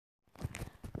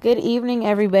Good evening,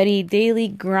 everybody. Daily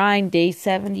grind, day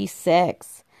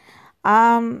 76.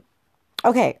 Um,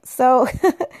 okay, so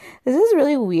this is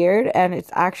really weird and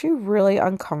it's actually really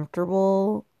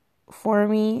uncomfortable for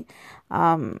me.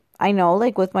 I know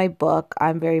like with my book,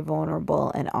 I'm very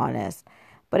vulnerable and honest,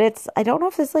 but I don't know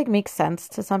if this like makes sense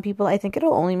to some people. I think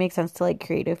it'll only make sense to like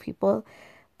creative people,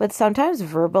 but sometimes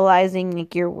verbalizing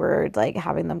like your words, like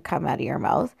having them come out of your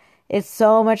mouth, is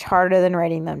so much harder than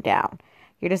writing them down.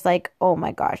 You're just like, oh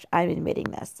my gosh, I'm admitting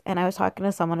this. And I was talking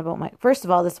to someone about first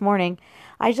of all, this morning,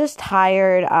 I just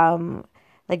tired.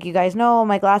 Like you guys know,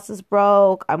 my glasses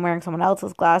broke. I'm wearing someone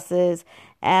else's glasses.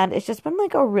 And it's just been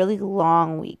like a really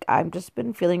long week. I've just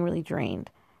been feeling really drained.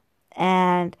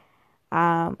 And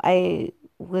I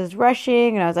was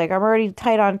rushing and I was like, I'm already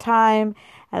tight on time.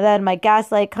 And then my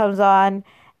gas light comes on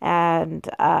and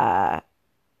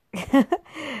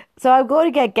so I'm going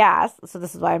to get gas. So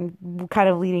this is why I'm kind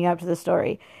of leading up to the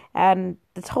story. And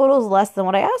the total is less than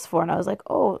what I asked for. And I was like,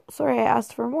 oh, sorry, I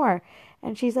asked for more.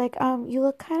 And she's like, you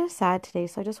look kind of sad today,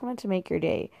 so I just wanted to make your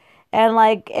day. And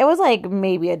like it was like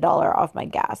maybe $1 off my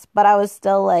gas, but I was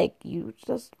still like, you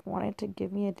just wanted to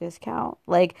give me a discount.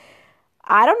 Like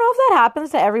I don't know if that happens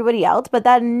to everybody else, but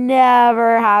that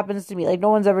never happens to me. Like no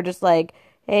one's ever just like,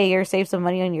 hey, you're save some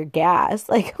money on your gas.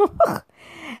 Like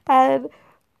and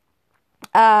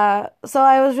so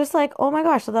I was just like, oh my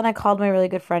gosh. So then I called my really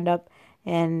good friend up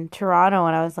in Toronto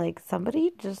and I was like,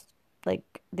 somebody just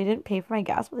like they didn't pay for my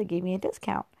gas, but they gave me a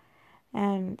discount.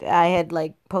 And I had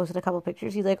like posted a couple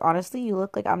pictures. He's like, honestly, you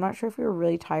look like I'm not sure if you're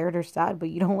really tired or sad, but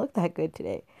you don't look that good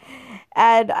today.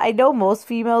 And I know most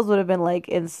females would have been like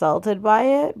insulted by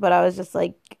it, but I was just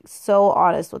like so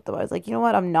honest with them. I was like, you know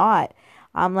what? I'm not.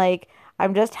 I'm like,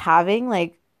 I'm just having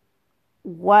like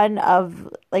one of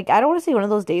like I don't want to say one of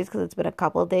those days because it's been a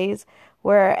couple of days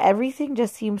where everything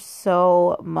just seems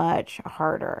so much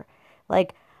harder.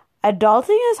 Like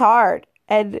adulting is hard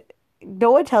and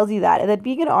no one tells you that. And then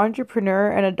being an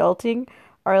entrepreneur and adulting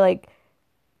are like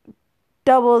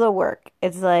double the work.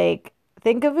 It's like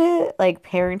think of it like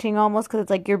parenting almost because it's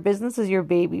like your business is your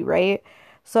baby, right?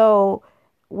 So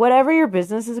whatever your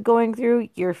business is going through,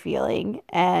 you're feeling,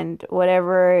 and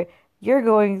whatever you're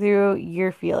going through,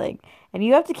 you're feeling. And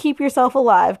you have to keep yourself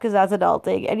alive because that's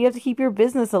adulting, and you have to keep your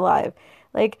business alive.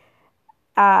 Like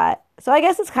so I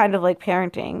guess it's kind of like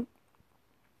parenting,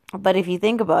 but if you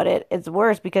think about it, it's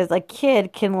worse because like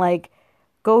kid can like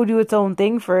go do its own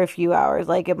thing for a few hours.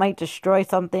 Like it might destroy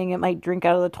something, it might drink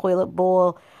out of the toilet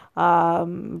bowl,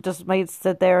 just might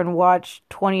sit there and watch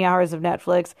 20 hours of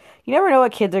Netflix. You never know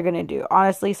what kids are gonna do.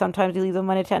 Honestly, sometimes you leave them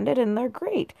unattended and they're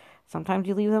great. Sometimes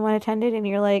you leave them unattended and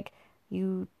you're like,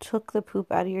 you took the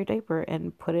poop out of your diaper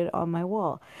and put it on my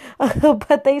wall.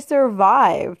 But they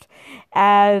survived.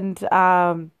 And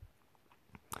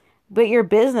but your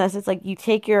business, it's like you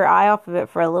take your eye off of it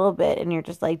for a little bit and you're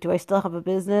just like, do I still have a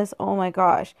business? Oh my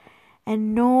gosh.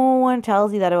 And no one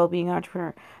tells you that about being an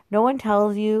entrepreneur. No one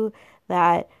tells you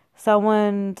that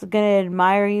someone's going to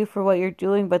admire you for what you're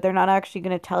doing, but they're not actually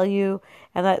going to tell you.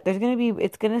 And that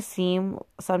it's going to seem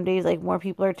some days like more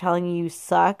people are telling you you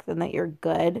suck than that you're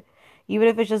good. Even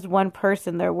if it's just one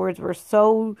person, their words were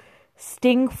so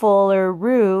stingful or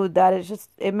rude that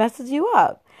it messes you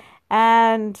up.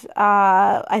 And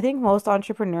I think most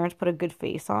entrepreneurs put a good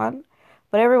face on,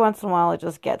 but every once in a while it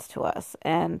just gets to us.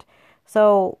 And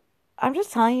so I'm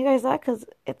just telling you guys that because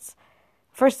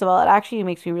first of all, it actually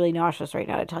makes me really nauseous right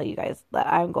now to tell you guys that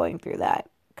I'm going through that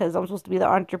because I'm supposed to be the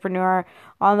entrepreneur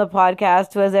on the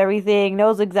podcast who has everything,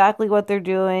 knows exactly what they're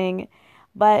doing.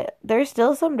 But there's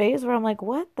still some days where I'm like,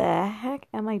 what the heck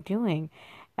am I doing?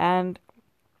 And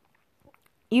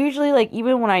usually like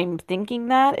even when I'm thinking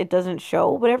that it doesn't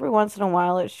show, but every once in a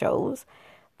while it shows.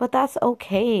 But that's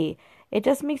okay. It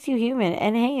just makes you human.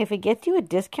 And hey, if it gets you a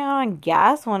discount on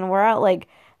gas when we're at like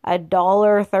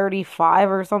 $1.35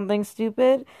 or something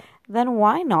stupid, then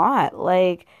why not?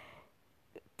 Like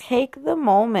take the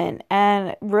moment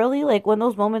and really like when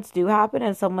those moments do happen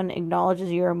and someone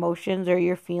acknowledges your emotions or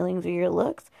your feelings or your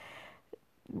looks,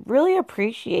 really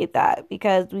appreciate that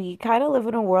because we kind of live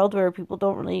in a world where people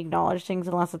don't really acknowledge things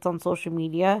unless it's on social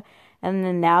media. And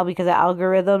then now, because of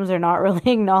algorithms, they're not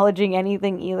really acknowledging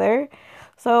anything either.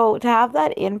 So to have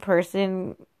that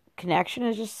in-person connection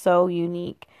is just so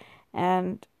unique.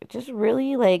 And just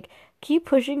really like keep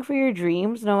pushing for your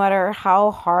dreams no matter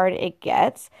how hard it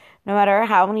gets, no matter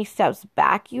how many steps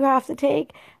back you have to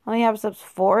take, how many steps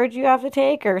forward you have to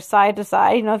take, or side to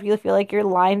side. You know, if you feel like you're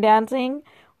line dancing.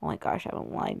 Oh my gosh, I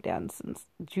haven't line danced since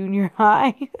junior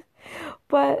high.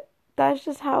 But that's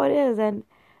just how it is. And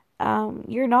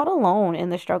you're not alone in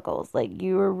the struggles. Like,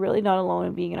 you are really not alone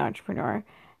in being an entrepreneur.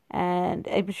 And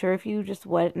I'm sure if you just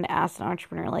went and asked an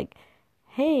entrepreneur, like,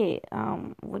 hey,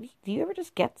 do you ever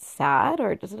just get sad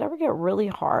or does it ever get really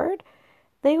hard?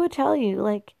 They would tell you,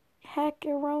 like,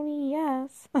 heckaroni,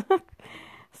 yes.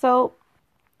 So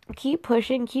keep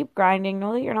pushing, keep grinding.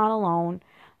 Know that you're not alone.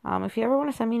 If you ever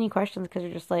want to send me any questions because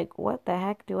you're just like, what the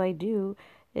heck do I do?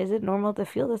 Is it normal to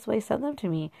feel this way? Send them to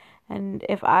me. And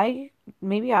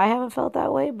maybe I haven't felt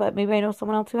that way, but maybe I know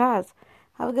someone else who has.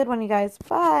 Have a good one, you guys.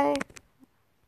 Bye.